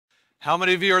How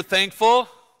many of you are thankful?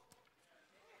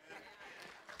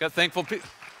 Got thankful people?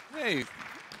 Hey,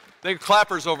 they're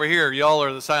clappers over here. Y'all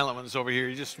are the silent ones over here.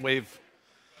 You just wave.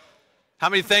 How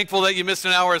many thankful that you missed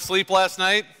an hour of sleep last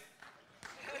night?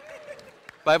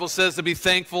 Bible says to be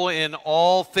thankful in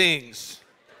all things,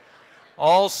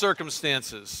 all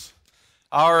circumstances.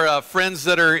 Our friends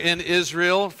that are in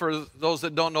Israel, for those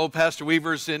that don't know, Pastor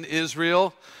Weaver's in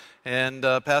Israel, and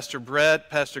Pastor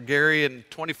Brett, Pastor Gary, and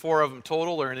 24 of them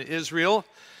total are in Israel.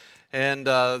 And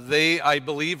they, I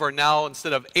believe, are now,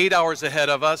 instead of 8 hours ahead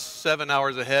of us, 7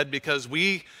 hours ahead, because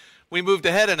we moved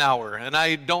ahead an hour. And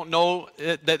I don't know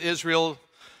that Israel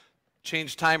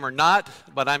changed time or not,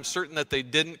 but I'm certain that they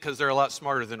didn't, because they're a lot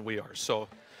smarter than we are. So,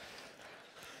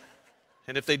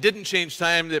 and if they didn't change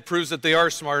time, it proves that they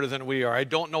are smarter than we are. I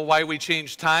don't know why we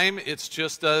changed time. It's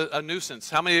just a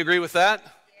nuisance. How many agree with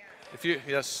that? Yeah.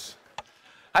 Yes.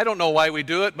 I don't know why we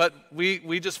do it, but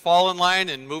we just fall in line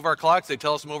and move our clocks. They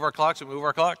tell us to move our clocks, we move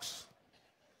our clocks.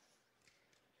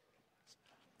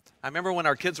 I remember when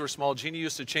our kids were small, Jeannie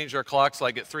used to change our clocks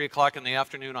like at 3 o'clock in the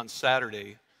afternoon on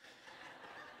Saturday.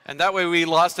 And that way we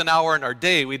lost an hour in our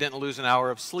day. We didn't lose an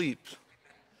hour of sleep.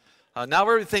 Now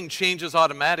everything changes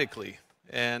automatically,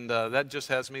 and that just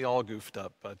has me all goofed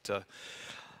up. But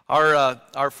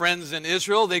our friends in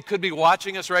Israel, they could be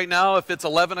watching us right now. If it's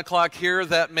 11 o'clock here,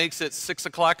 that makes it 6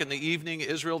 o'clock in the evening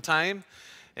Israel time.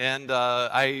 And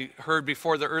I heard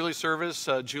before the early service,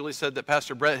 Julie said that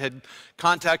Pastor Brett had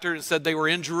contacted her and said they were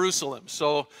in Jerusalem.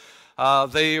 So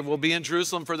they will be in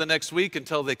Jerusalem for the next week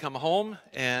until they come home,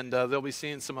 and they'll be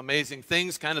seeing some amazing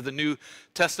things, kind of the New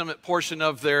Testament portion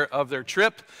of their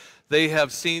trip. They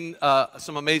have seen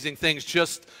some amazing things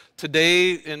just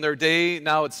today in their day.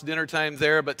 Now it's dinner time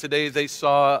there, but today they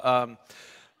saw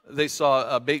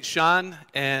Beit Shan,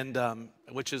 and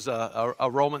which is a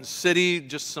Roman city.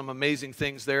 Just some amazing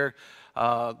things there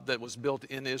that was built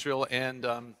in Israel,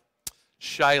 and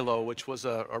Shiloh, which was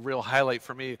a real highlight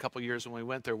for me a couple years when we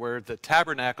went there, where the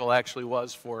tabernacle actually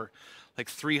was for like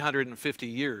 350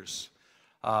 years.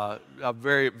 A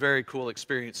very, very cool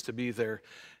experience to be there.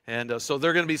 And so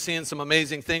they're going to be seeing some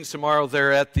amazing things tomorrow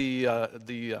there at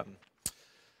the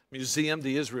museum,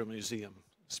 the Israel Museum,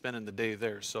 spending the day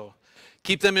there. So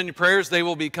keep them in your prayers. They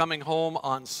will be coming home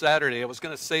on Saturday. I was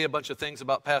going to say a bunch of things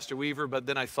about Pastor Weaver, but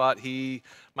then I thought he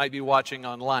might be watching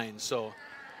online. So,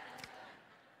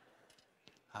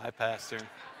 hi, Pastor.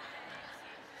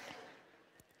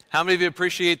 How many of you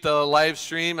appreciate the live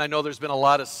stream? I know there's been a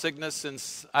lot of sickness,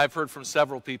 since I've heard from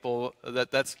several people that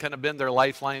that's kind of been their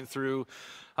lifeline through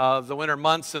the winter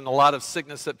months, and a lot of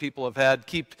sickness that people have had.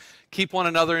 Keep one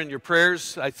another in your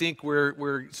prayers. I think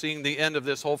we're seeing the end of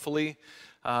this, hopefully,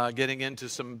 getting into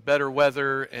some better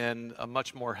weather and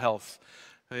much more health.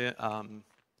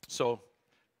 So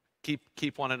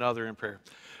keep one another in prayer.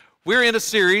 We're in a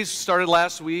series started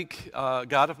last week,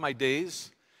 God of My Days,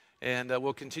 and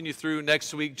we'll continue through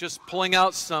next week, just pulling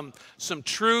out some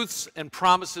truths and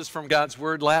promises from God's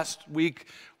Word. Last week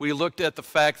we looked at the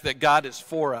fact that God is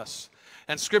for us.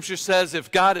 And Scripture says, if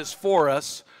God is for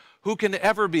us, who can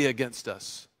ever be against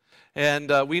us? And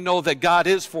we know that God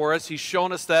is for us. He's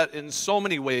shown us that in so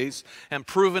many ways and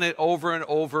proven it over and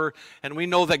over. And we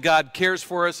know that God cares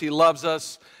for us. He loves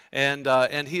us.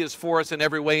 And He is for us in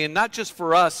every way. And not just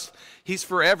for us, He's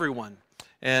for everyone.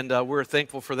 And we're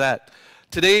thankful for that.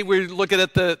 Today we're looking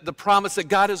at the promise that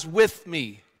God is with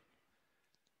me.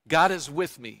 God is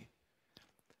with me.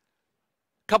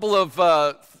 A couple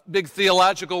of big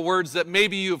theological words that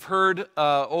maybe you've heard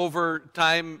over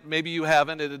time, maybe you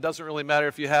haven't, and it doesn't really matter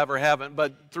if you have or haven't,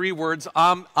 but 3 words.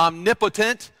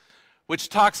 Omnipotent, which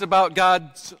talks about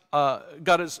God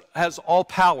has all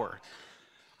power.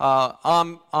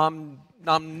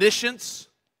 Omniscience,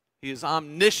 He is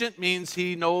omniscient, means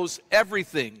He knows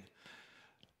everything.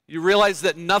 You realize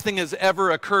that nothing has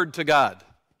ever occurred to God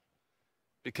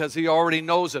because He already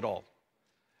knows it all.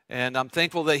 And I'm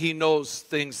thankful that He knows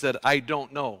things that I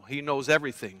don't know. He knows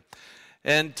everything.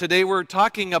 And today we're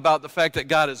talking about the fact that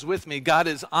God is with me. God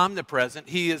is omnipresent.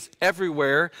 He is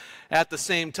everywhere at the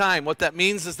same time. What that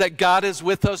means is that God is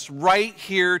with us right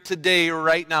here today,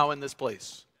 right now in this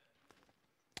place.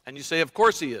 And you say, of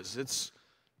course He is. It's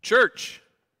church.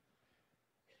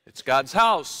 It's God's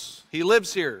house. He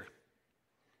lives here.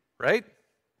 Right?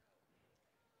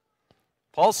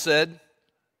 Paul said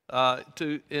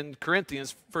in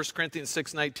Corinthians, 1 Corinthians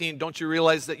 6:19, don't you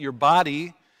realize that your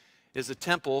body is a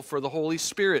temple for the Holy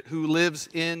Spirit who lives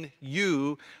in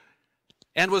you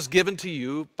and was given to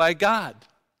you by God?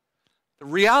 The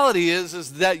reality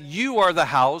is that you are the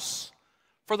house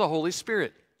for the Holy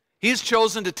Spirit. He's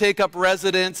chosen to take up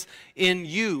residence in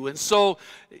you. And so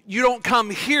you don't come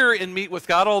here and meet with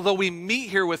God, although we meet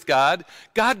here with God.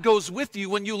 God goes with you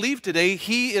when you leave today.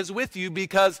 He is with you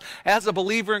because as a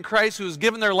believer in Christ who has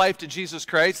given their life to Jesus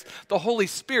Christ, the Holy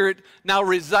Spirit now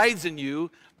resides in you.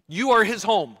 You are his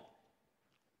home.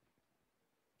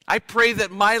 I pray that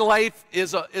my life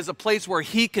is a place where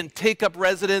he can take up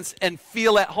residence and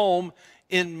feel at home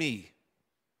in me.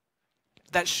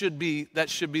 That should be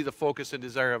the focus and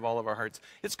desire of all of our hearts.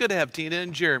 It's good to have Tina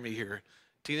and Jeremy here.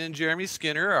 Tina and Jeremy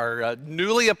Skinner are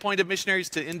newly appointed missionaries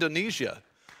to Indonesia.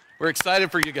 We're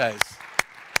excited for you guys.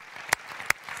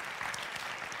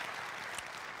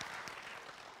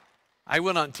 I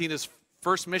went on Tina's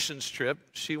first missions trip.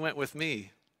 She went with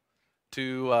me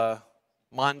to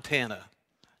Montana.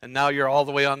 And now you're all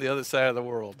the way on the other side of the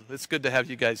world. It's good to have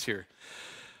you guys here.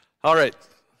 All right.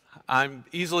 I'm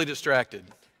easily distracted.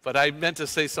 But I meant to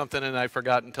say something and I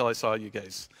forgot until I saw you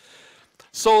guys.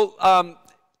 So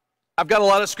I've got a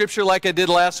lot of scripture like I did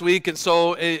last week, and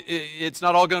so it's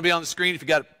not all going to be on the screen. If you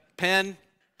got a pen,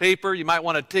 paper, you might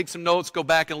want to take some notes, go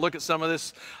back and look at some of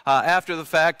this after the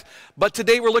fact. But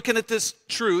today we're looking at this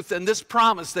truth and this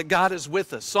promise that God is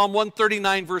with us. Psalm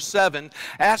 139 verse 7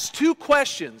 asks two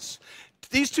questions.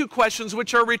 These two questions,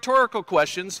 which are rhetorical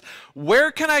questions.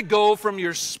 Where can I go from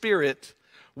your spirit?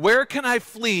 Where can I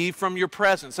flee from your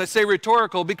presence? I say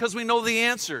rhetorical because we know the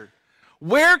answer.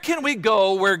 Where can we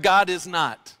go where God is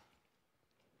not?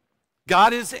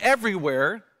 God is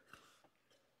everywhere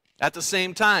at the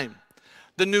same time.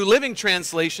 The New Living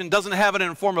Translation doesn't have it in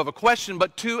the form of a question,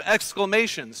 but two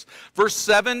exclamations. Verse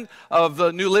 7 of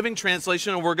the New Living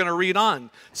Translation, and we're going to read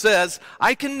on, says,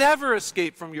 I can never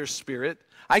escape from your spirit.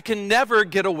 I can never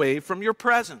get away from your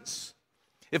presence.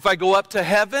 If I go up to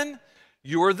heaven,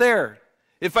 you are there.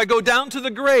 If I go down to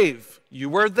the grave,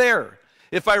 you are there.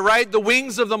 If I ride the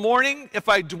wings of the morning, if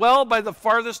I dwell by the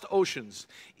farthest oceans,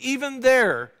 even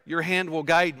there your hand will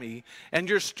guide me, and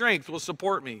your strength will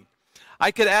support me.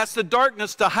 I could ask the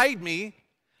darkness to hide me,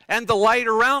 and the light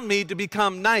around me to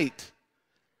become night.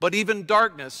 But even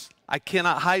darkness I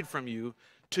cannot hide from you.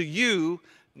 To you,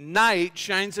 night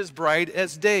shines as bright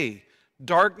as day.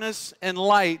 Darkness and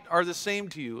light are the same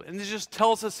to you. And it just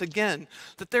tells us again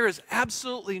that there is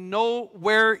absolutely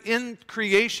nowhere in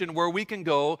creation where we can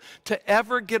go to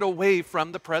ever get away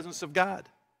from the presence of God.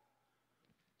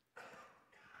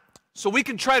 So we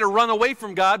can try to run away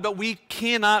from God, but we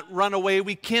cannot run away.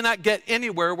 We cannot get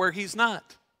anywhere where he's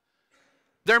not.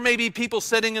 There may be people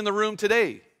sitting in the room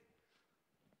today.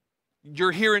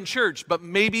 You're here in church, but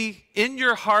maybe in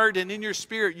your heart and in your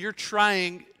spirit, you're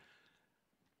trying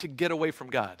to get away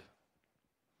from God.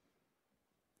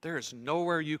 There is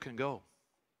nowhere you can go.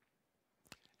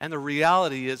 And the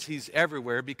reality is he's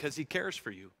everywhere because he cares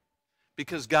for you,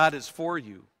 because God is for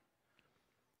you.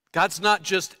 God's not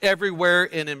just everywhere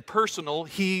and impersonal.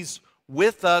 He's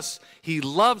with us, he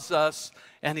loves us,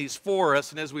 and he's for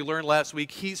us. And as we learned last week,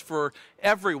 he's for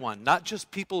everyone, not just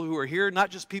people who are here,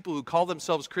 not just people who call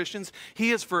themselves Christians.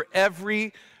 He is for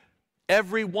everyone,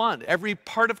 every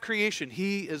part of creation.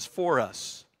 He is for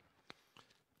us.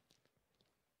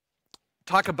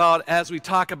 As we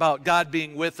talk about God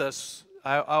being with us,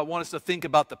 I want us to think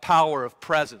about the power of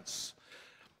presence,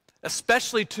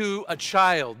 especially to a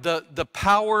child. The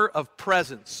power of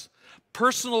presence,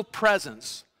 personal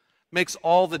presence, makes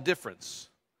all the difference.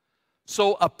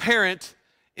 So a parent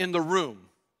in the room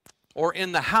or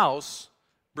in the house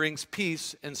brings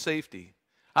peace and safety.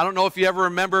 I don't know if you ever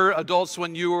remember, adults,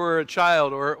 when you were a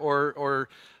child or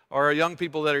young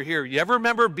people that are here. You ever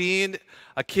remember being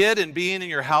a kid and being in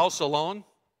your house alone?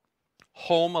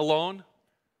 Home alone?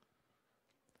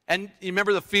 And you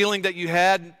remember the feeling that you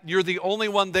had? You're the only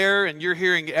one there and you're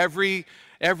hearing every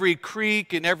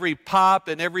creak and every pop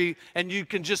and you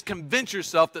can just convince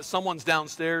yourself that someone's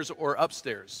downstairs or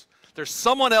upstairs. There's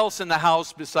someone else in the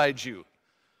house besides you.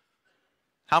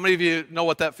 How many of you know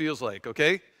what that feels like,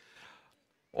 okay?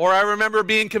 Or I remember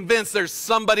being convinced there's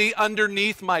somebody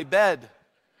underneath my bed.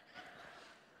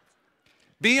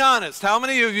 Be honest, how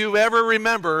many of you ever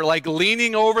remember like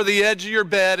leaning over the edge of your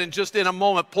bed and just in a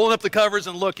moment pulling up the covers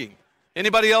and looking?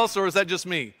 Anybody else, or is that just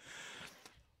me?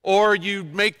 Or you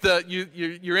make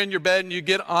you're in your bed and you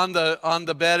get on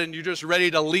the bed and you're just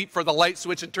ready to leap for the light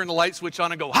switch and turn the light switch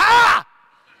on and go, ha!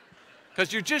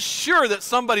 Because you're just sure that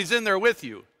somebody's in there with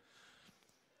you.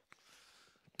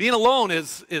 Being alone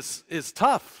is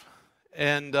tough.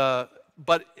 And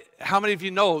but how many of you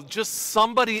know just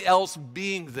somebody else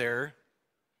being there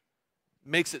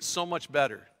makes it so much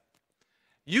better?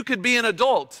 You could be an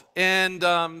adult and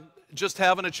just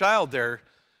having a child there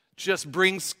just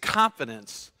brings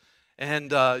confidence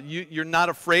and you're not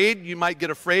afraid. You might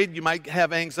get afraid. You might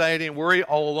have anxiety and worry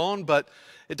all alone, but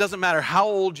it doesn't matter how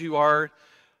old you are.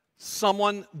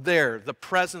 Someone there, the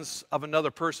presence of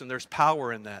another person, there's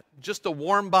power in that. Just a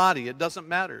warm body, it doesn't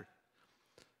matter.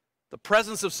 The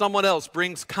presence of someone else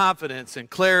brings confidence and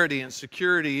clarity and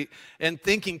security and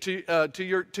thinking to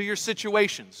your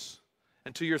situations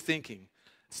and to your thinking.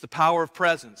 It's the power of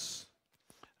presence.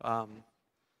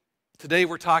 Today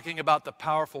we're talking about the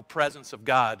powerful presence of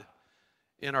God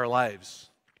in our lives.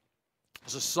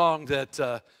 It's a song that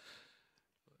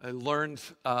I learned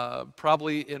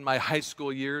probably in my high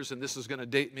school years, and this is going to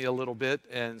date me a little bit,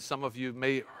 and some of you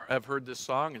may have heard this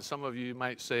song, and some of you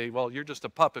might say, well, you're just a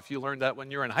pup if you learned that when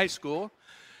you're in high school.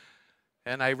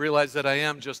 And I realize that I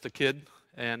am just a kid,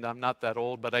 and I'm not that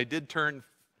old, but I did turn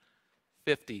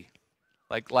 50,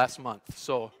 like last month.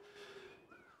 So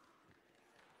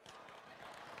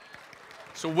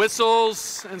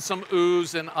whistles and some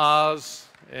oohs and ahs,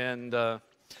 and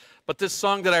but this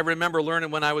song that I remember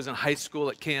learning when I was in high school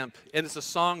at camp, and it's a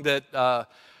song that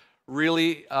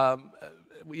really,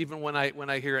 even when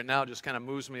I hear it now, just kind of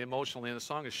moves me emotionally. And the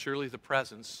song is "Surely the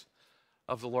Presence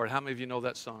of the Lord." How many of you know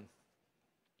that song?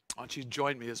 Why don't you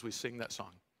join me as we sing that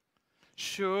song?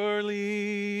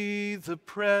 Surely the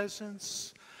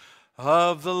presence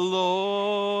of the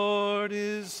Lord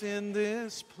is in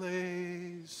this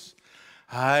place.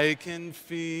 I can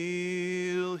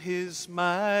feel His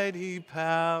mighty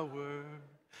power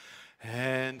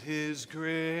and His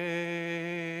grace.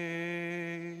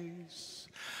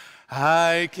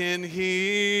 I can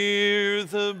hear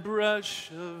the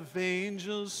brush of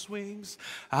angels' wings.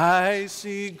 I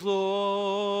see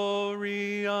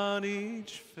glory on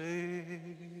each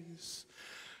face.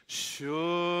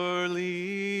 Surely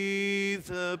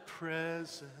the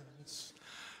presence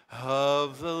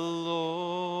of the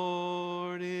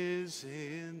Lord is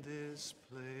in this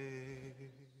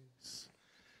place.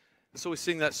 So we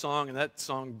sing that song, and that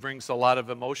song brings a lot of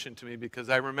emotion to me because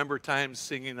I remember times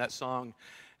singing that song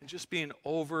and just being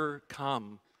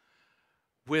overcome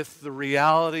with the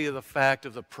reality of the fact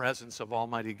of the presence of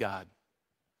Almighty God.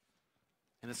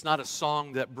 And it's not a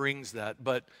song that brings that,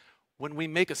 but when we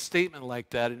make a statement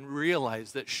like that and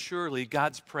realize that surely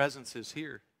God's presence is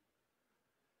here,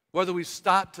 whether we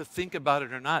stop to think about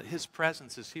it or not, His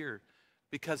presence is here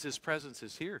because His presence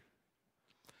is here.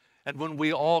 And when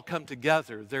we all come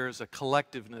together, there is a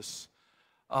collectiveness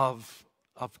of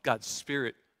God's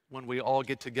Spirit when we all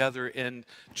get together. And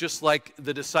just like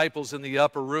the disciples in the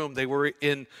upper room, they were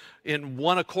in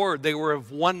one accord. They were of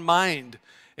one mind.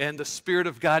 And the Spirit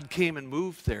of God came and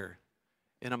moved there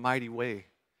in a mighty way.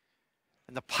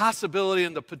 And the possibility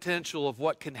and the potential of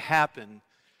what can happen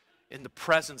in the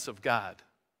presence of God,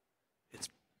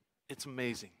 it's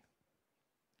amazing.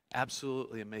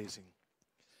 Absolutely amazing.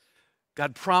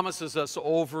 God promises us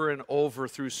over and over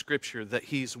through Scripture that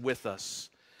He's with us.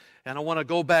 And I want to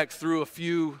go back through a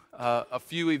few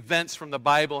events from the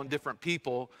Bible and different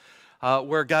people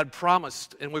where God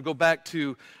promised. And we'll go back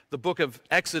to the book of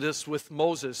Exodus with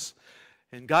Moses.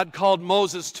 And God called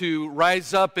Moses to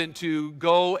rise up and to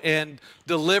go and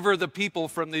deliver the people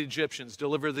from the Egyptians,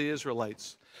 deliver the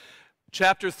Israelites.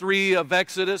 Chapter 3 of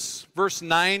Exodus, verse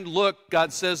 9, look,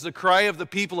 God says, the cry of the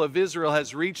people of Israel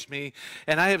has reached me,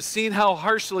 and I have seen how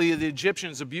harshly the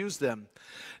Egyptians abuse them.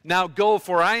 Now go,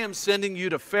 for I am sending you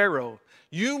to Pharaoh.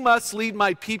 You must lead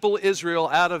my people Israel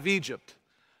out of Egypt.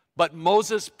 But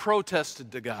Moses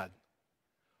protested to God.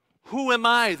 Who am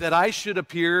I that I should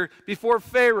appear before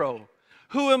Pharaoh?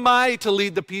 Who am I to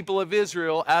lead the people of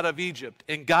Israel out of Egypt?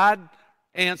 And God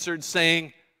answered,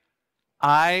 saying,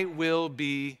 I will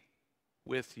be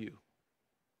with you.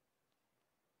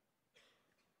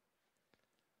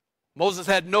 Moses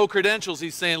had no credentials.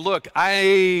 He's saying, look,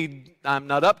 I'm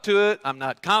not up to it. I'm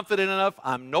not confident enough.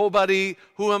 I'm nobody.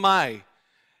 Who am I?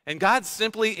 And God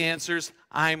simply answers,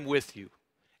 I'm with you.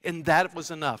 And that was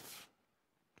enough.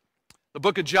 The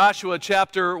book of Joshua,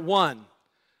 chapter 1.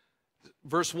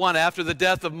 Verse 1, after the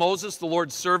death of Moses, the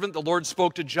Lord's servant, the Lord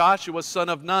spoke to Joshua, son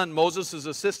of Nun, Moses'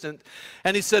 assistant,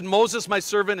 and he said, Moses, my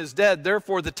servant, is dead.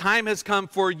 Therefore, the time has come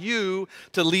for you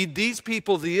to lead these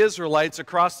people, the Israelites,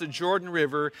 across the Jordan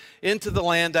River into the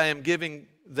land I am giving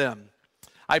them.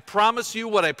 I promise you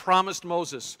what I promised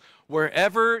Moses.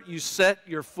 Wherever you set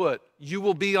your foot, you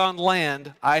will be on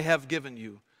land I have given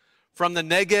you. From the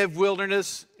Negev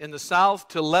wilderness in the south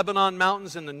to Lebanon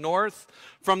mountains in the north,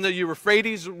 from the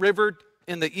Euphrates River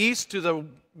in the east to the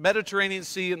Mediterranean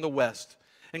Sea in the west,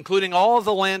 including all of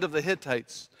the land of the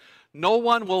Hittites. No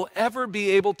one will ever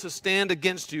be able to stand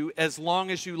against you as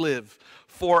long as you live,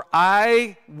 for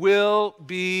I will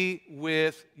be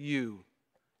with you.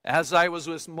 as I was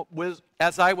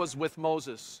with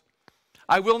Moses.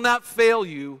 I will not fail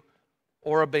you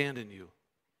or abandon you.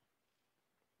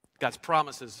 God's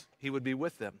promises he would be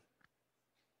with them.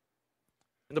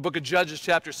 In the book of Judges,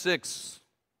 chapter 6,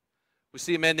 we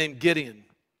see a man named Gideon.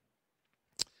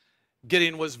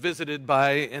 Gideon was visited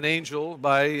by an angel,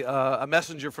 by a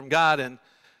messenger from God, and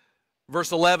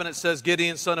verse 11, it says,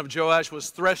 Gideon, son of Joash, was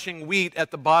threshing wheat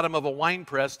at the bottom of a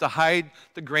winepress to hide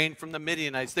the grain from the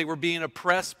Midianites. They were being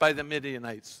oppressed by the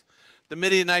Midianites. The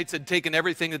Midianites had taken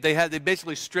everything that they had. They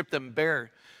basically stripped them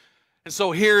bare. And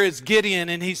so here is Gideon,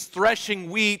 and he's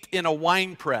threshing wheat in a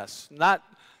winepress. Not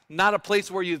a place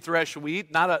where you thresh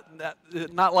wheat, not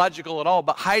logical at all,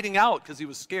 but hiding out because he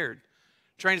was scared,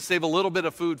 trying to save a little bit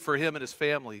of food for him and his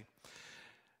family.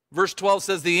 Verse 12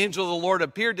 says, the angel of the Lord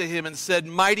appeared to him and said,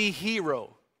 mighty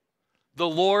hero, the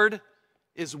Lord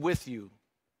is with you.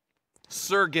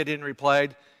 Sir, Gideon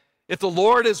replied, if the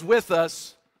Lord is with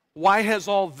us, why has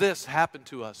all this happened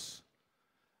to us?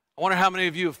 I wonder how many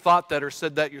of you have thought that or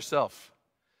said that yourself.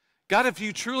 God, if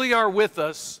you truly are with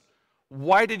us,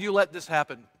 why did you let this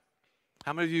happen?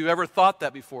 How many of you have ever thought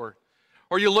that before?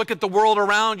 Or you look at the world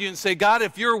around you and say, God,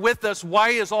 if you're with us, why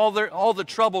is all the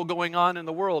trouble going on in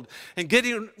the world? And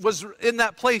Gideon was in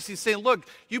that place. He's saying, look,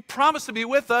 you promised to be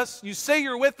with us. You say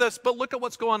you're with us, but look at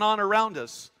what's going on around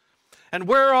us. And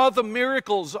where are all the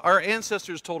miracles our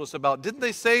ancestors told us about? Didn't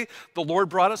they say the Lord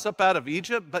brought us up out of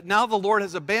Egypt? But now the Lord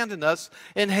has abandoned us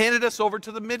and handed us over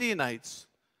to the Midianites.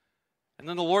 And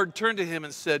then the Lord turned to him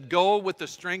and said, go with the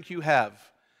strength you have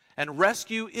and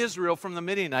rescue Israel from the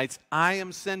Midianites. I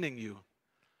am sending you.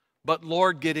 But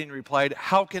Lord, Gideon replied,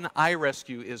 how can I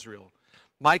rescue Israel?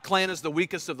 My clan is the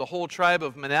weakest of the whole tribe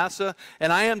of Manasseh,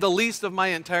 and I am the least of my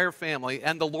entire family.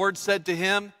 And the Lord said to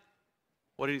him,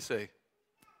 what did he say?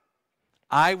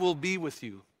 I will be with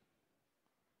you.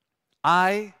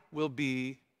 I will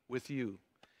be with you.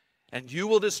 And you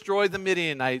will destroy the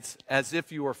Midianites as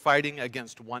if you were fighting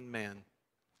against one man.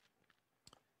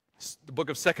 The book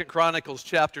of 2 Chronicles,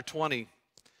 chapter 20.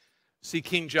 See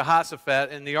King Jehoshaphat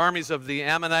and the armies of the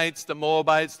Ammonites, the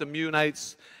Moabites, the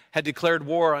Meunites had declared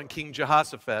war on King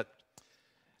Jehoshaphat.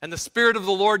 And the Spirit of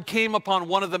the Lord came upon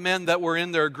one of the men that were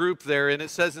in their group there. And it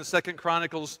says in 2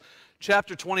 Chronicles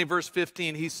chapter 20, verse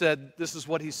 15, he said, this is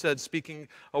what he said, speaking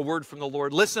a word from the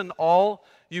Lord. Listen, all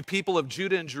you people of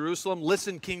Judah and Jerusalem,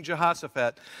 listen, King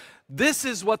Jehoshaphat. This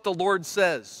is what the Lord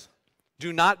says.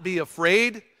 Do not be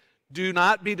afraid. Do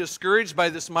not be discouraged by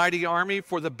this mighty army,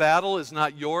 for the battle is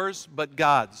not yours, but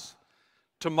God's.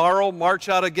 Tomorrow march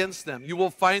out against them. You will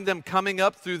find them coming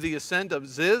up through the ascent of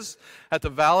Ziz at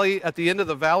the end of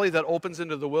the valley that opens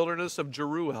into the wilderness of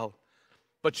Jeruel.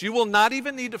 But you will not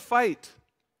even need to fight.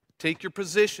 Take your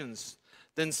positions,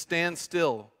 then stand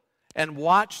still and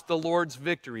watch the Lord's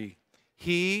victory.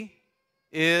 He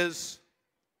is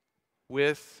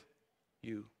with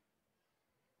you.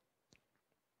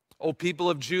 O people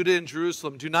of Judah and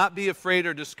Jerusalem, do not be afraid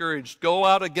or discouraged. Go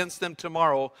out against them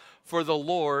tomorrow, for the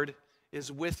Lord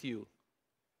is with you.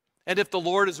 And if the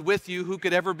Lord is with you, who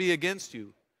could ever be against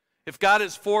you? If God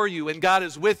is for you and God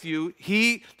is with you,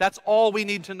 that's all we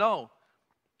need to know.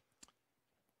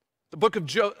 The book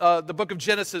of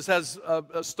Genesis has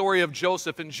a story of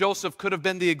Joseph, and Joseph could have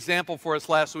been the example for us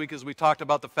last week as we talked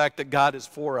about the fact that God is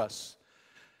for us.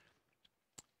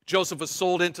 Joseph was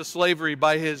sold into slavery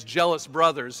by his jealous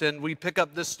brothers, and we pick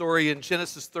up this story in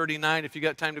Genesis 39, if you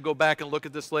got time to go back and look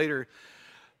at this later.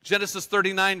 Genesis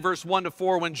 39, verse 1 to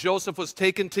 4, when Joseph was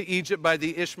taken to Egypt by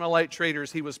the Ishmaelite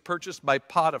traders, he was purchased by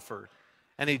Potiphar,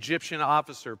 an Egyptian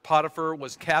officer. Potiphar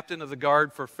was captain of the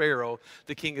guard for Pharaoh,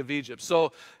 the king of Egypt.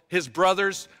 So his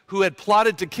brothers, who had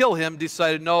plotted to kill him,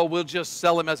 decided, no, we'll just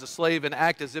sell him as a slave and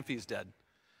act as if he's dead.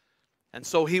 And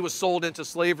so he was sold into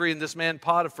slavery, and this man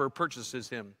Potiphar purchases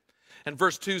him. And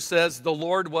verse 2 says, the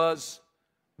Lord was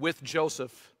with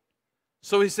Joseph.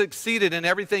 So he succeeded in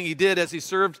everything he did as he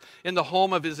served in the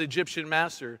home of his Egyptian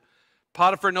master.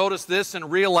 Potiphar noticed this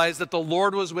and realized that the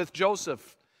Lord was with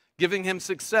Joseph, giving him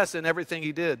success in everything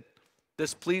he did.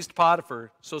 This pleased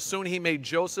Potiphar, so soon he made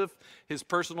Joseph his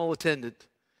personal attendant.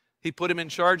 He put him in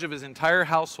charge of his entire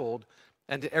household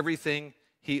and everything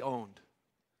he owned.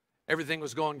 Everything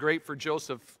was going great for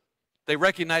Joseph. They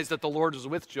recognized that the Lord was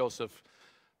with Joseph.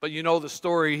 But you know the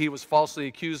story, he was falsely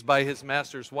accused by his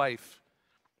master's wife,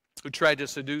 who tried to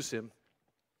seduce him.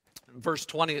 In verse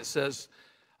 20 it says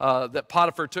that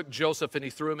Potiphar took Joseph and he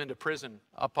threw him into prison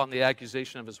upon the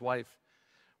accusation of his wife,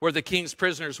 where the king's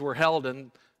prisoners were held,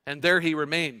 and there he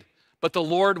remained. But the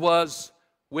Lord was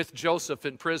with Joseph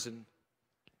in prison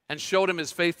and showed him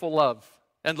his faithful love.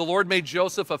 And the Lord made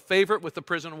Joseph a favorite with the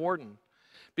prison warden,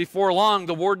 Before long,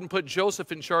 the warden put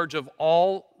Joseph in charge of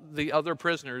all the other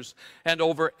prisoners and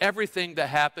over everything that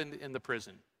happened in the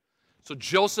prison. So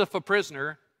Joseph, a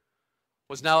prisoner,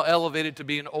 was now elevated to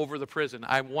being over the prison.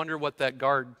 I wonder what that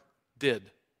guard did.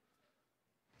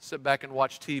 Sit back and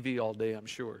watch TV all day, I'm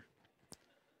sure.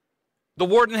 The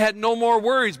warden had no more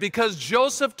worries because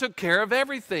Joseph took care of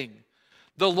everything.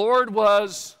 The Lord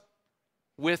was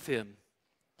with him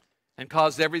and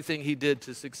caused everything he did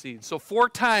to succeed. So 4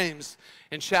 times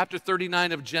in chapter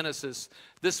 39 of Genesis,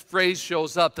 this phrase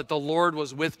shows up that the Lord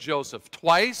was with Joseph.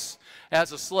 Twice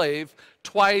as a slave,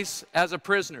 twice as a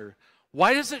prisoner.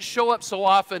 Why does it show up so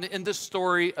often in this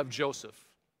story of Joseph?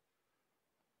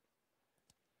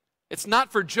 It's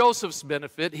not for Joseph's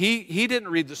benefit. He didn't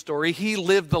read the story. He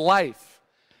lived the life.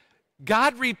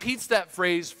 God repeats that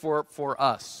phrase for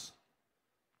us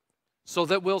so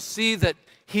that we'll see that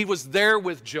he was there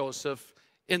with Joseph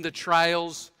in the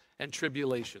trials and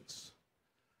tribulations.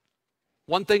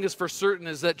 One thing is for certain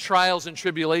is that trials and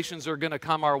tribulations are going to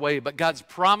come our way, but God's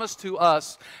promise to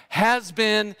us has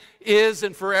been, is,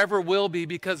 and forever will be,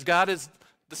 because God is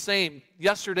the same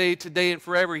yesterday, today, and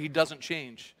forever. He doesn't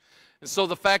change. And so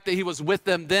the fact that he was with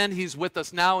them then, he's with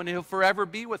us now, and he'll forever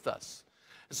be with us.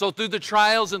 And so through the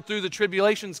trials and through the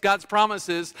tribulations, God's promise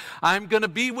is, I'm going to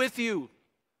be with you.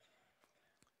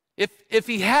 If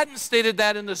he hadn't stated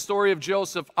that in the story of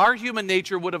Joseph, our human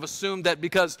nature would have assumed that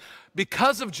because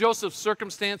of Joseph's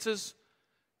circumstances,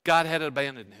 God had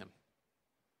abandoned him.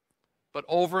 But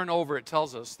over and over it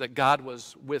tells us that God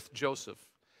was with Joseph.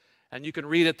 And you can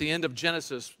read at the end of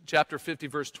Genesis, chapter 50,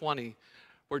 verse 20,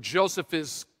 where Joseph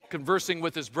is conversing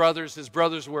with his brothers. His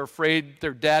brothers were afraid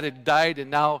their dad had died, and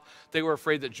now they were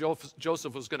afraid that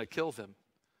Joseph was going to kill them.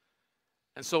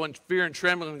 And so in fear and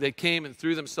trembling, they came and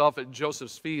threw themselves at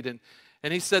Joseph's feet. And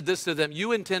he said this to them,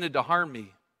 you intended to harm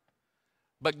me,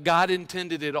 but God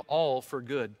intended it all for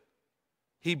good.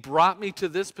 He brought me to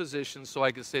this position so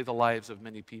I could save the lives of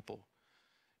many people.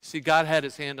 See, God had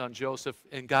his hand on Joseph,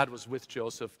 and God was with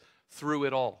Joseph through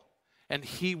it all. And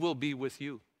he will be with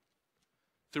you.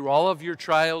 Through all of your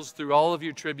trials, through all of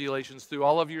your tribulations, through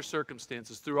all of your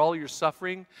circumstances, through all your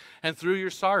suffering, and through your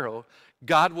sorrow,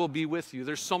 God will be with you.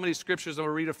 There's so many scriptures. I'm going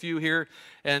to read a few here,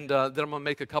 and then I'm going to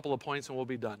make a couple of points, and we'll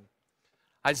be done.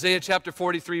 Isaiah chapter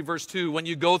 43, verse 2, when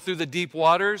you go through the deep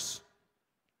waters,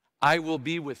 I will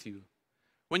be with you.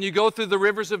 When you go through the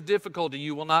rivers of difficulty,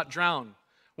 you will not drown.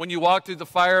 When you walk through the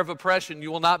fire of oppression,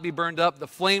 you will not be burned up. The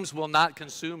flames will not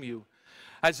consume you.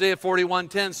 Isaiah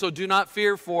 41:10, so do not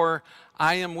fear, for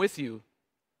I am with you.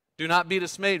 Do not be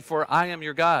dismayed, for I am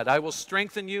your God. I will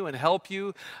strengthen you and help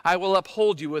you. I will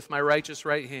uphold you with my righteous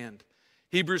right hand.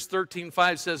 Hebrews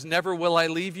 13:5 says, never will I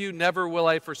leave you, never will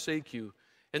I forsake you.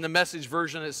 In the Message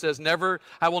version it says,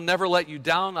 I will never let you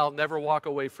down, I'll never walk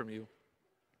away from you.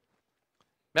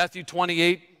 Matthew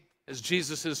 28, as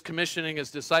Jesus is commissioning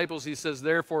his disciples, he says,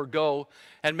 therefore go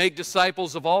and make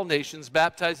disciples of all nations,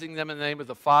 baptizing them in the name of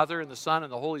the Father and the Son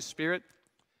and the Holy Spirit,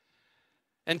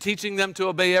 and teaching them to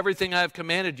obey everything I have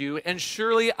commanded you. And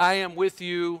surely I am with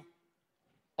you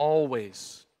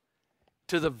always,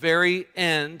 to the very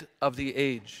end of the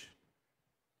age.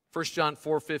 1 John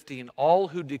 4:15, all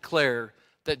who declare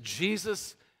that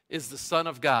Jesus is the Son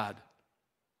of God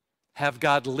have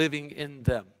God living in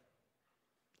them,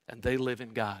 and they live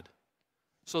in God.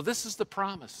 So this is the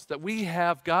promise, that we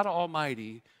have God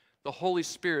Almighty, the Holy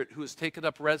Spirit, who has taken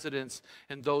up residence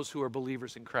in those who are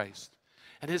believers in Christ.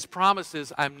 And his promise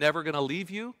is, I'm never going to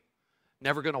leave you,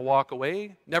 never going to walk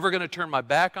away, never going to turn my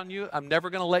back on you, I'm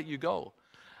never going to let you go.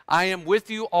 I am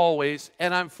with you always,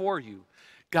 and I'm for you.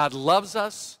 God loves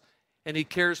us, and he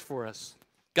cares for us.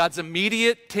 God's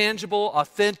immediate, tangible,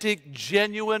 authentic,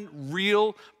 genuine,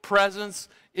 real presence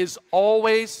is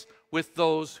always with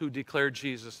those who declare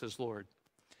Jesus as Lord.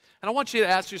 And I want you to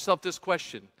ask yourself this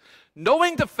question.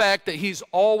 Knowing the fact that he's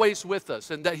always with us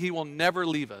and that he will never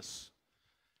leave us,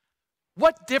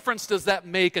 what difference does that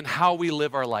make in how we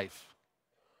live our life?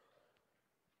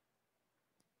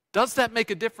 Does that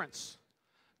make a difference?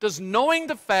 Does knowing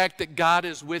the fact that God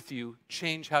is with you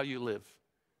change how you live?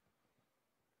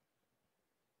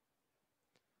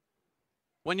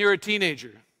 When you're a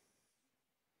teenager,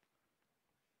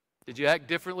 did you act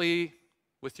differently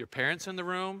with your parents in the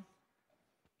room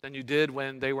than you did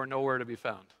when they were nowhere to be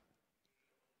found?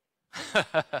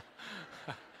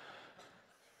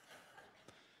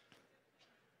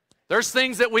 There's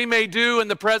things that we may do in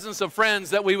the presence of friends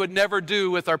that we would never do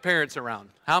with our parents around.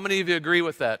 How many of you agree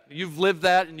with that? You've lived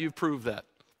that and you've proved that,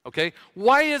 okay?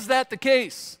 Why is that the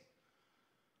case?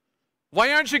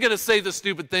 Why aren't you going to say the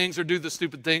stupid things or do the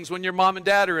stupid things when your mom and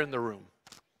dad are in the room?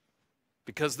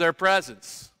 Because their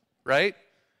presence, right?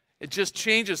 It just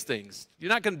changes things. You're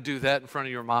not going to do that in front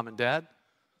of your mom and dad.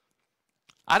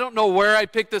 I don't know where I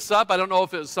picked this up. I don't know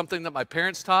if it was something that my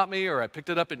parents taught me or I picked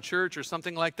it up in church or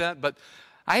something like that. But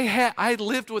I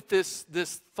lived with this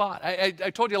thought. I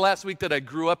told you last week that I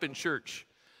grew up in church.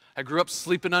 I grew up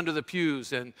sleeping under the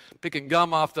pews and picking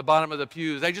gum off the bottom of the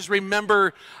pews. I just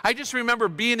remember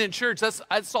being in church.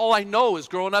 That's all I know is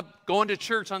growing up, going to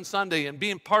church on Sunday and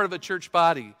being part of a church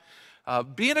body,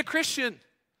 being a Christian.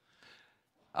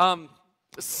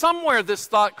 Somewhere this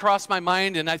thought crossed my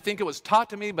mind, and I think it was taught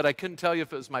to me, but I couldn't tell you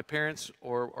if it was my parents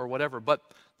or whatever. But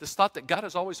this thought that God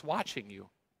is always watching you.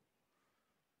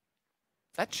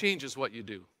 That changes what you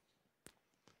do.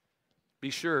 Be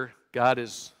sure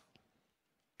God's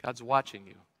watching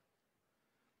you.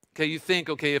 Okay, you think,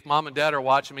 okay, if mom and dad are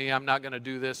watching me, I'm not going to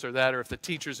do this or that, or if the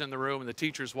teacher's in the room and the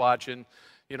teacher's watching,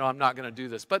 I'm not going to do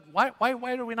this. But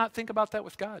why do we not think about that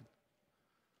with God?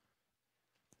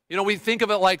 We think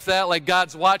of it like that, like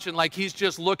God's watching, like he's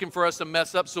just looking for us to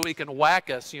mess up so he can whack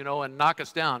us, and knock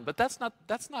us down. But that's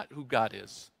not who God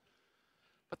is.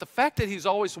 But the fact that he's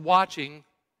always watching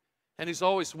and he's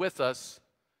always with us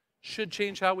should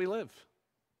change how we live.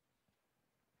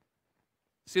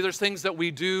 See, there's things that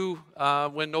we do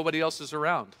when nobody else is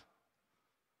around.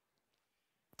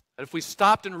 And if we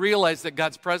stopped and realized that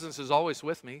God's presence is always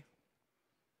with me,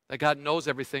 that God knows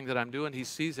everything that I'm doing, he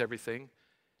sees everything,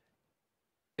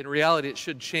 in reality, it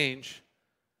should change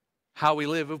how we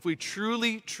live. If we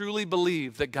truly, truly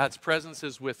believe that God's presence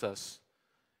is with us,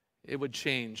 it would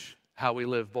change how we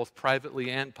live, both privately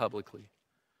and publicly.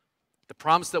 The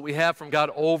promise that we have from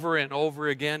God over and over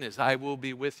again is, I will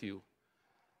be with you.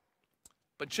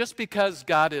 But just because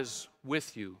God is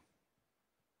with you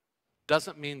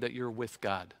doesn't mean that you're with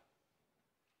God.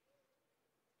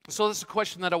 So this is a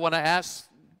question that I want to ask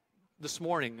this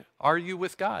morning. Are you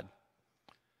with God?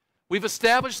 We've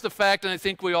established the fact, and I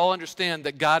think we all understand,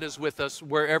 that God is with us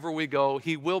wherever we go.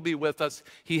 He will be with us.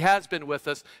 He has been with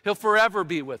us. He'll forever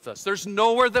be with us. There's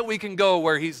nowhere that we can go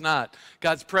where he's not.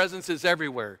 God's presence is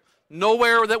everywhere.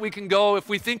 Nowhere that we can go if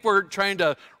we think we're trying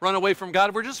to run away from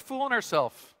God. We're just fooling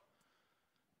ourselves.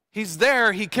 He's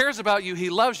there. He cares about you. He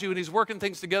loves you, and he's working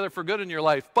things together for good in your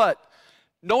life. But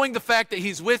knowing the fact that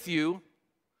he's with you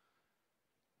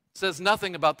says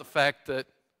nothing about the fact that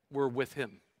we're with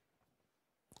him.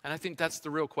 And I think that's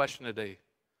the real question today.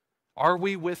 Are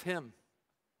we with him?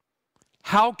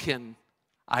 How can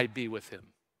I be with him?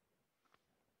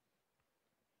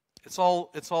 It's all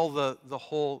the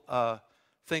whole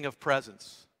thing of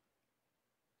presence.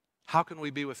 How can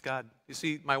we be with God? You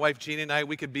see, my wife Jeannie and I,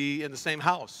 we could be in the same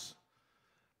house,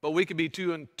 but we could be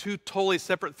doing two totally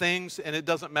separate things, and it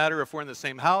doesn't matter if we're in the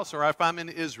same house or if I'm in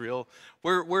Israel.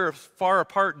 We're far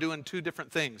apart doing two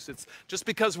different things. It's just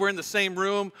because we're in the same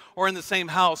room or in the same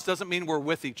house doesn't mean we're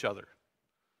with each other.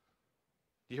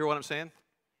 You hear what I'm saying?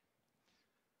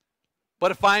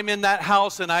 But if I'm in that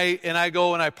house and I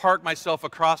go and I park myself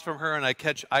across from her and I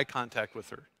catch eye contact with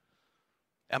her,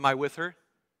 am I with her?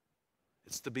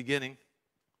 It's the beginning.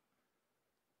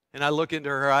 And I look into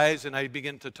her eyes and I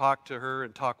begin to talk to her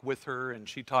and talk with her, and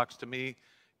she talks to me.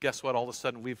 Guess what? All of a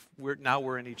sudden,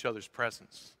 we're in each other's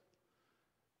presence.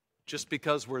 Just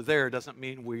because we're there doesn't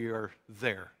mean we are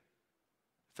there,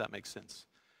 if that makes sense.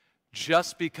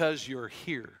 Just because you're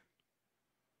here.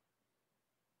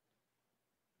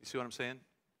 You see what I'm saying?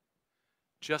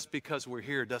 Just because we're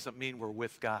here doesn't mean we're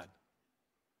with God.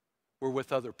 We're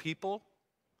with other people.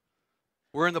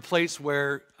 We're in the place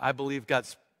where I believe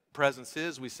God's presence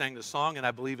is. We sang the song, and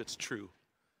I believe it's true.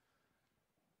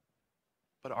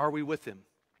 But are we with him?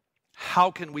 How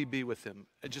can we be with him?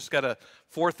 I just got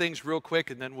 4 things real quick,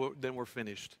 and then we're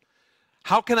finished.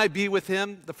 How can I be with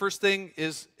him? The first thing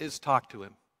is talk to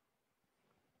him.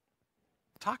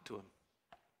 Talk to him.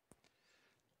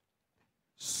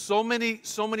 So many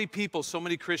people, so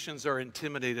many Christians are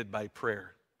intimidated by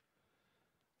prayer.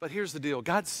 But here's the deal.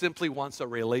 God simply wants a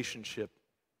relationship.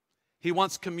 He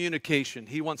wants communication.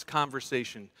 He wants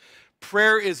conversation.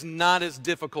 Prayer is not as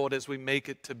difficult as we make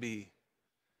it to be.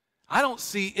 I don't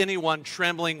see anyone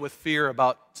trembling with fear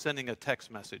about sending a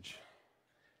text message.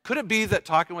 Could it be that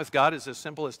talking with God is as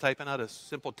simple as typing out a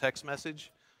simple text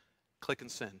message? Click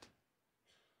and send.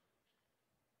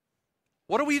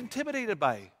 What are we intimidated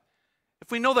by? If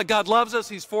we know that God loves us,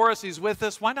 he's for us, he's with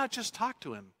us, why not just talk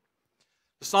to him?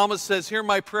 The psalmist says, "Hear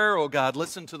my prayer, O God,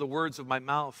 listen to the words of my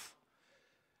mouth."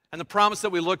 And the promise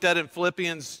that we looked at in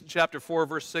Philippians chapter 4,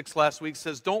 verse 6 last week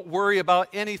says, don't worry about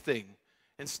anything.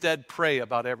 Instead, pray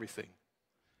about everything.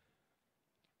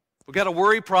 We've got a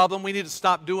worry problem. We need to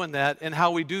stop doing that. And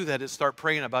how we do that is start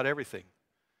praying about everything.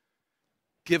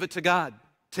 Give it to God.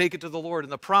 Take it to the Lord.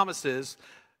 And the promise is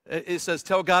It says,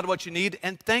 tell God what you need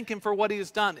and thank Him for what He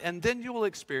has done. And then you will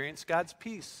experience God's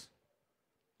peace.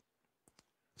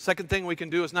 Second thing we can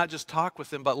do is not just talk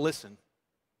with Him, but listen.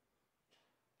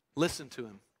 Listen to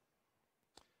Him.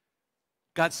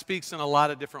 God speaks in a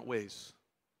lot of different ways.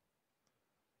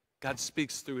 God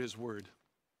speaks through His Word.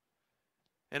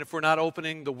 And if we're not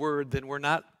opening the Word, then we're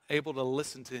not able to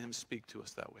listen to Him speak to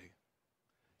us that way.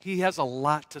 He has a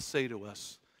lot to say to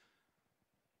us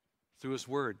through His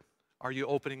Word. Are you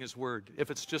opening His Word? If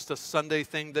it's just a Sunday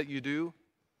thing that you do,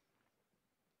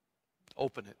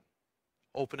 open it.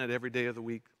 Open it every day of the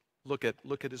week. Look at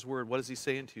His Word. What is He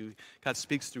saying to you? God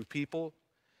speaks through people.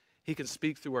 He can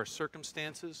speak through our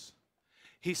circumstances.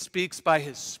 He speaks by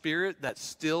His Spirit, that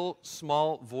still,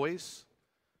 small voice.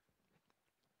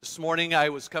 This morning I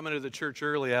was coming to the church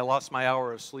early. I lost my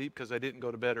hour of sleep because I didn't go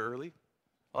to bed early.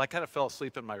 Well, I kind of fell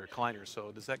asleep in my recliner,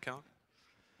 so does that count?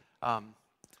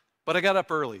 But I got up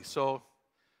early, so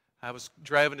I was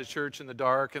driving to church in the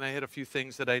dark, and I had a few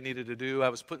things that I needed to do. I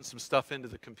was putting some stuff into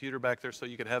the computer back there so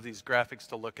you could have these graphics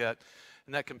to look at.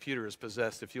 And that computer is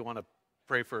possessed. If you want to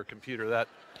pray for a computer, that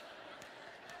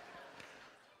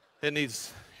it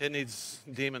needs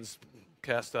demons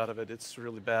cast out of it. It's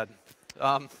really bad.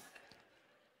 I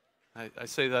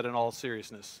say that in all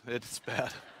seriousness. It's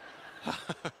bad.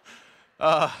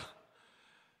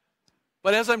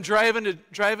 But as I'm driving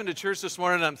to church this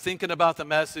morning, I'm thinking about the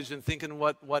message and thinking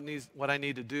what I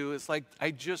need to do. It's like I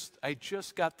just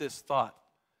got this thought,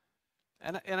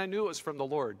 and I knew it was from the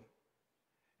Lord.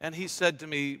 And He said to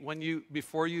me,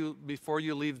 before you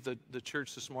leave the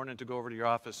church this morning to go over to your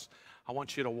office, I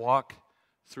want you to walk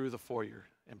through the foyer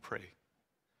and pray.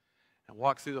 And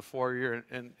walk through the foyer,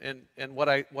 and what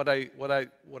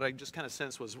I just kind of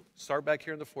sensed was start back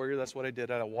here in the foyer. That's what I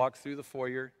did. I walked through the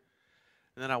foyer.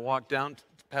 And then I walked down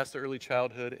past the early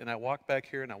childhood, and I walked back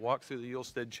here, and I walked through the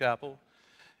Yulstead Chapel,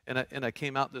 and I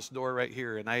came out this door right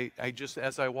here, and I just,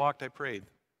 as I walked, I prayed.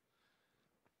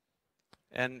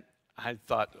 And I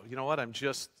thought, you know what,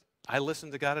 I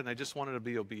listened to God, and I just wanted to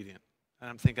be obedient. And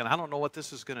I'm thinking, I don't know what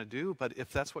this is going to do, but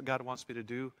if that's what God wants me to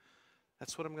do,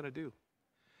 that's what I'm going to do.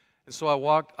 And so I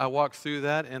walked through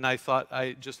that, and I thought,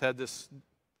 I just had this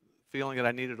feeling that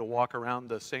I needed to walk around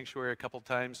the sanctuary a couple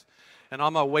times. And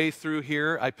on my way through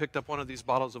here, I picked up one of these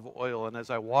bottles of oil. And as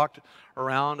I walked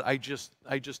around, I just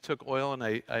took oil and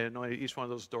I anointed each one of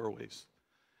those doorways.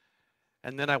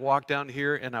 And then I walked down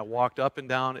here and I walked up and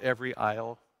down every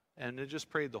aisle and I just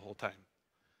prayed the whole time.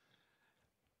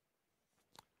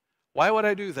 Why would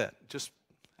I do that?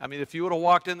 If you would have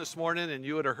walked in this morning and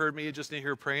you would have heard me just in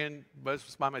here praying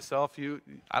by myself,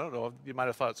 I don't know, you might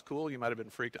have thought it's cool. You might have been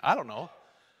freaked. I don't know.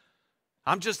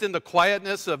 I'm just in the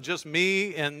quietness of just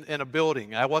me and a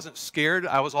building. I wasn't scared.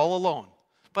 I was all alone.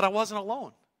 But I wasn't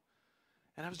alone.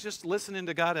 And I was just listening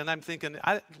to God, and I'm thinking,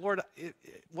 Lord,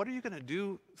 what are you going to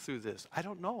do through this? I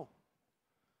don't know.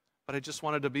 But I just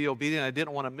wanted to be obedient. I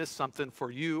didn't want to miss something for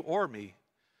you or me.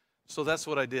 So that's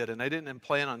what I did. And I didn't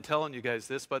plan on telling you guys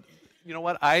this, but you know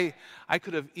what? I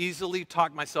could have easily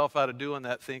talked myself out of doing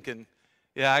that thinking,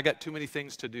 yeah, I got too many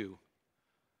things to do.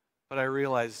 But I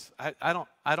realized I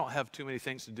don't have too many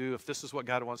things to do if this is what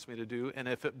God wants me to do. And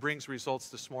if it brings results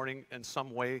this morning in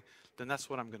some way, then that's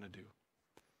what I'm going to do.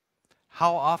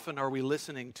 How often are we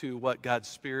listening to what God's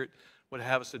Spirit would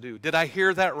have us to do? Did I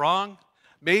hear that wrong?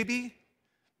 Maybe.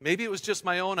 Maybe it was just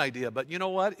my own idea. But you know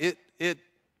what? It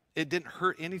didn't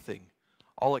hurt anything.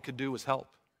 All it could do was help.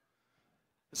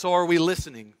 So are we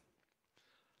listening?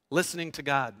 Listening to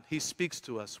God. He speaks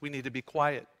to us. We need to be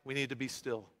quiet. We need to be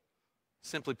still.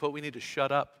 Simply put, we need to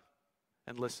shut up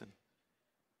and listen.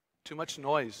 Too much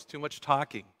noise, too much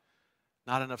talking,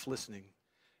 not enough listening.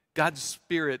 God's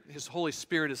Spirit, His Holy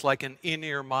Spirit is like an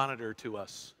in-ear monitor to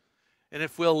us. And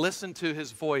if we'll listen to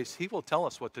His voice, He will tell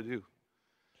us what to do.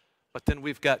 But then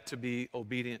we've got to be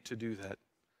obedient to do that.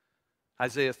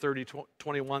 Isaiah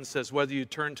 30:21 says, whether you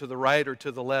turn to the right or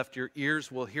to the left, your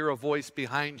ears will hear a voice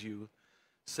behind you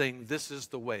saying, this is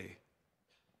the way,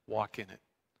 walk in it.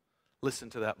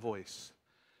 Listen to that voice.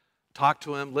 Talk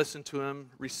to Him, listen to Him,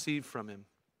 receive from Him.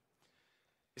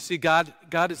 You see, God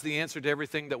is the answer to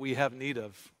everything that we have need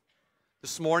of.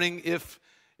 This morning, if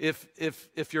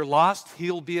you're lost,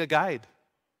 He'll be a guide.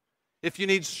 If you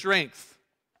need strength,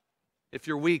 if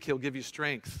you're weak, He'll give you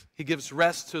strength. He gives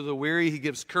rest to the weary. He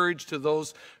gives courage to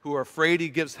those who are afraid. He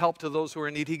gives help to those who are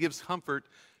in need. He gives comfort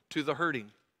to the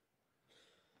hurting.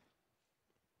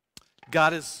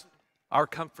 God is our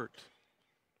comfort.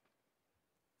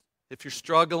 If you're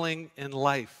struggling in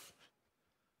life,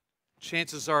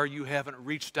 chances are you haven't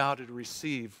reached out to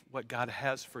receive what God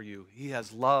has for you. He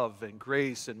has love and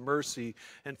grace and mercy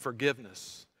and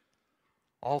forgiveness.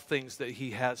 all things that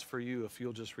he has for you if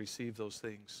you'll just receive those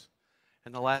things.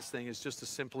 And the last thing is just to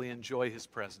simply enjoy his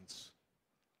presence.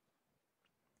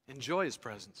 Enjoy his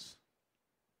presence.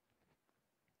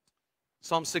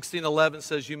 Psalm 16:11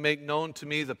 says, "You make known to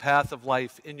me the path of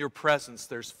life. In your presence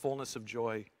there's fullness of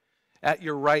joy. At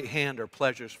your right hand are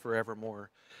pleasures forevermore."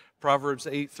 Proverbs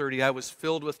 8:30, "I was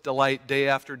filled with delight day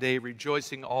after day,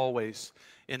 rejoicing always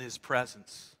in his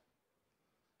presence."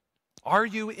 Are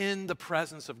you in the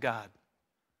presence of God?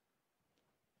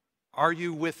 Are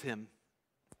you with him?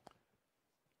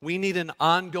 We need an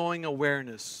ongoing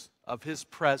awareness of his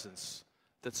presence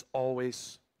that's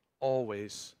always,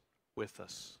 always with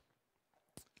us.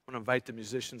 I want to invite the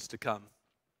musicians to come.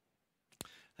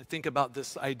 I think about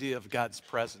this idea of God's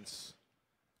presence.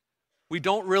 We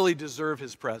don't really deserve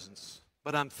his presence,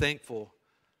 but I'm thankful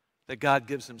that God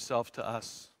gives himself to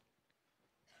us.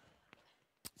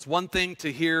 It's one thing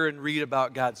to hear and read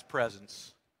about God's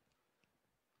presence.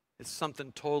 It's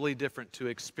something totally different to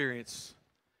experience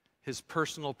his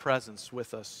personal presence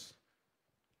with us.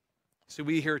 See,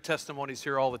 we hear testimonies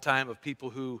here all the time of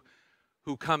people who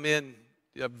come in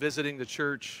visiting the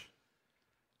church,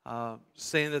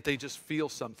 saying that they just feel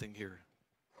something here.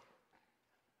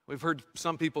 We've heard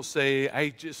some people say,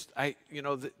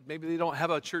 maybe they don't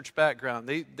have a church background.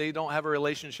 They don't have a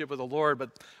relationship with the Lord,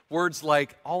 but words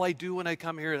like, all I do when I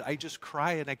come here, I just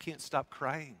cry and I can't stop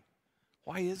crying.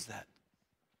 Why is that?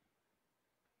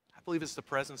 I believe it's the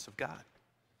presence of God.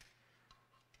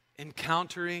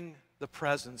 Encountering the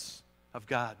presence of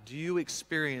God. Do you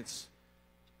experience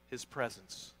his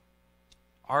presence?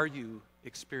 Are you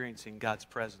experiencing God's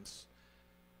presence?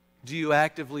 Do you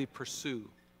actively pursue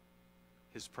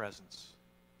his presence?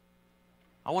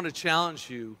 I want to challenge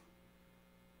you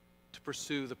to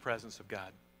pursue the presence of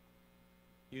God.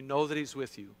 You know that he's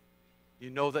with you. You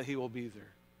know that he will be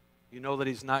there. You know that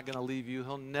he's not going to leave you.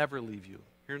 He'll never leave you.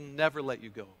 He'll never let you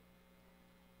go.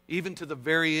 Even to the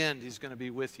very end, he's going to be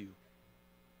with you.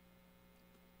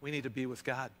 We need to be with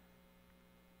God.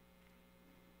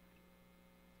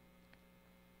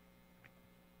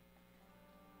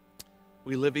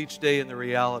 We live each day in the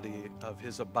reality of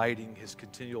his abiding, his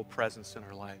continual presence in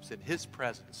our lives. And his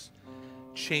presence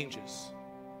changes,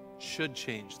 should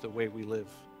change the way we live.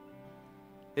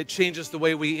 It changes the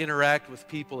way we interact with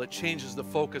people. It changes the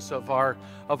focus of our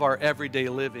everyday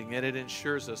living. And it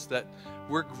ensures us that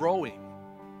we're growing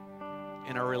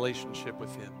in our relationship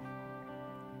with him.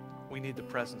 We need the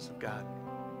presence of God.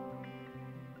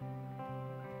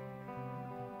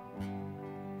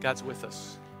 God's with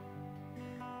us.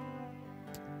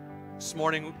 This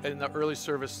morning in the early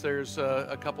service, there's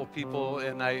a couple people,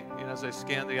 and as I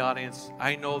scan the audience,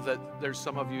 I know that there's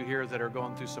some of you here that are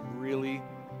going through some really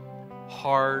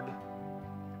hard,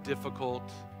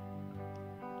 difficult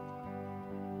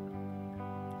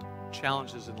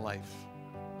challenges in life.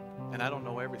 And I don't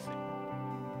know everything.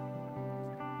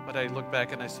 But I look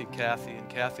back and I see Kathy, and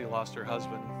Kathy lost her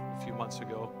husband a few months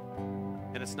ago.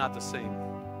 And it's not the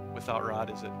same without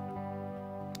Rod, is it?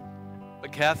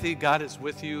 But Kathy, God is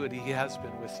with you, and he has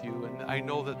been with you. And I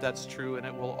know that that's true, and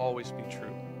it will always be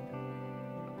true.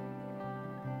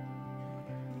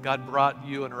 God brought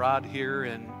you and Rod here,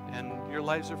 and your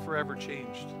lives are forever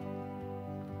changed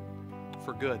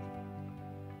for good.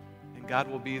 And God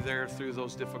will be there through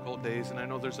those difficult days. And I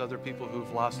know there's other people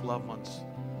who've lost loved ones.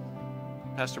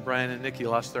 Pastor Brian and Nikki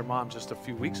lost their mom just a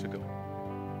few weeks ago.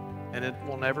 And it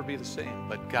will never be the same,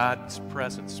 but God's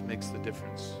presence makes the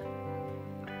difference.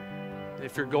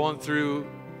 If you're going through,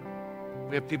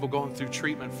 we have people going through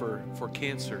treatment for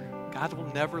cancer. God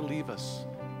will never leave us.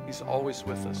 He's always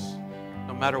with us.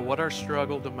 No matter what our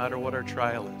struggle, no matter what our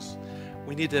trial is,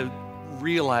 we need to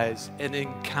realize and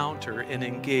encounter and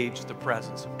engage the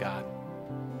presence of God.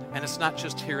 And it's not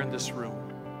just here in this room.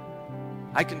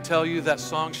 I can tell you that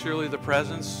song, Surely the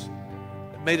Presence,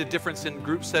 made a difference in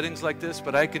group settings like this,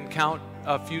 but I can count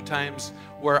a few times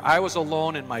where I was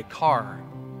alone in my car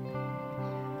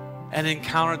and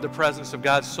encountered the presence of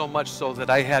God so much so that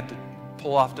I had to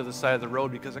pull off to the side of the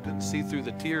road because I couldn't see through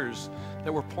the tears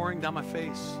that were pouring down my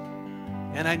face.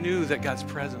 And I knew that God's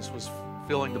presence was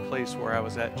filling the place where I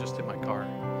was at just in my car.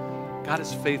 God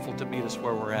is faithful to meet us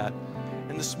where we're at.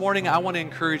 And this morning, I want to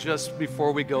encourage us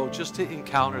before we go just to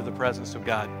encounter the presence of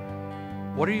God.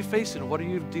 What are you facing? What are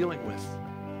you dealing with?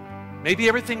 Maybe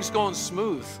everything's going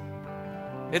smooth.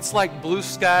 It's like blue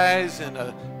skies and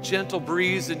a gentle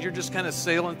breeze, and you're just kind of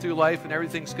sailing through life and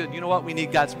everything's good. You know what? We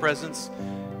need God's presence,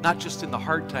 not just in the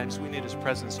hard times. We need his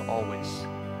presence always.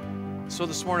 So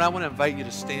this morning, I want to invite you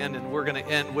to stand, and we're going to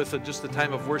end with just a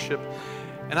time of worship.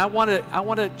 And I want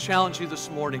to challenge you this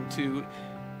morning to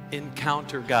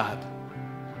encounter God,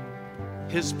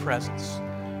 his presence.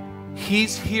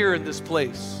 He's here in this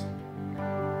place.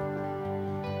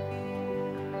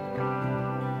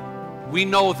 We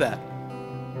know that,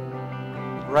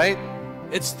 right?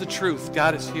 It's the truth.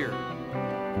 God is here.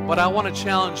 But I want to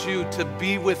challenge you to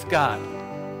be with God.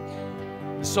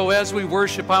 So as we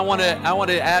worship, I want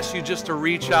to ask you just to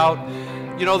reach out.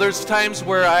 You know, there's times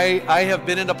where I have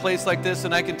been in a place like this,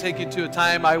 and I can take you to a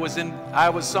time I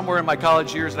was somewhere in my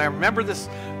college years, and I remember this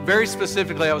very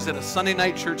specifically. I was in a Sunday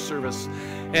night church service,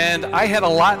 and I had a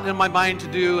lot in my mind to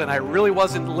do, and I really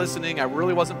wasn't listening. I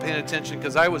really wasn't paying attention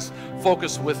because I was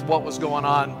focused with what was going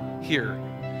on here.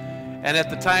 And at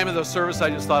the time of the service, I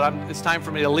just thought, it's time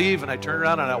for me to leave. And I turned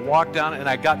around and I walked down, and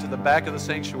I got to the back of the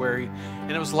sanctuary,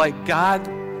 and it was like God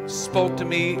spoke to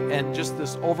me, and just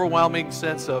this overwhelming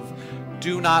sense of,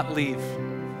 do not leave.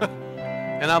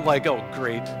 And I'm like, oh,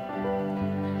 great.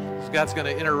 God's going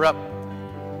to interrupt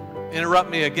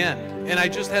me again. And I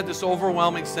just had this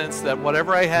overwhelming sense that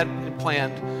whatever I had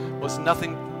planned was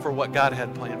nothing for what God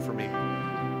had planned for me.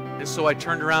 And so I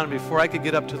turned around, and before I could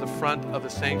get up to the front of the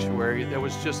sanctuary,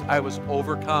 I was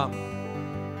overcome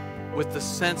with the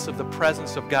sense of the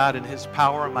presence of God and His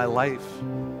power in my life.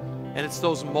 And it's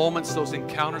those moments, those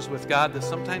encounters with God that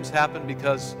sometimes happen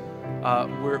because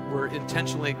we're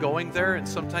intentionally going there, and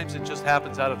sometimes it just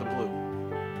happens out of the blue.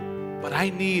 But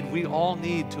we all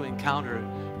need to encounter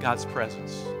God's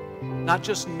presence. Not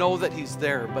just know that He's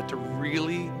there, but to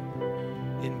really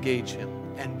engage Him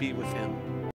and be with Him.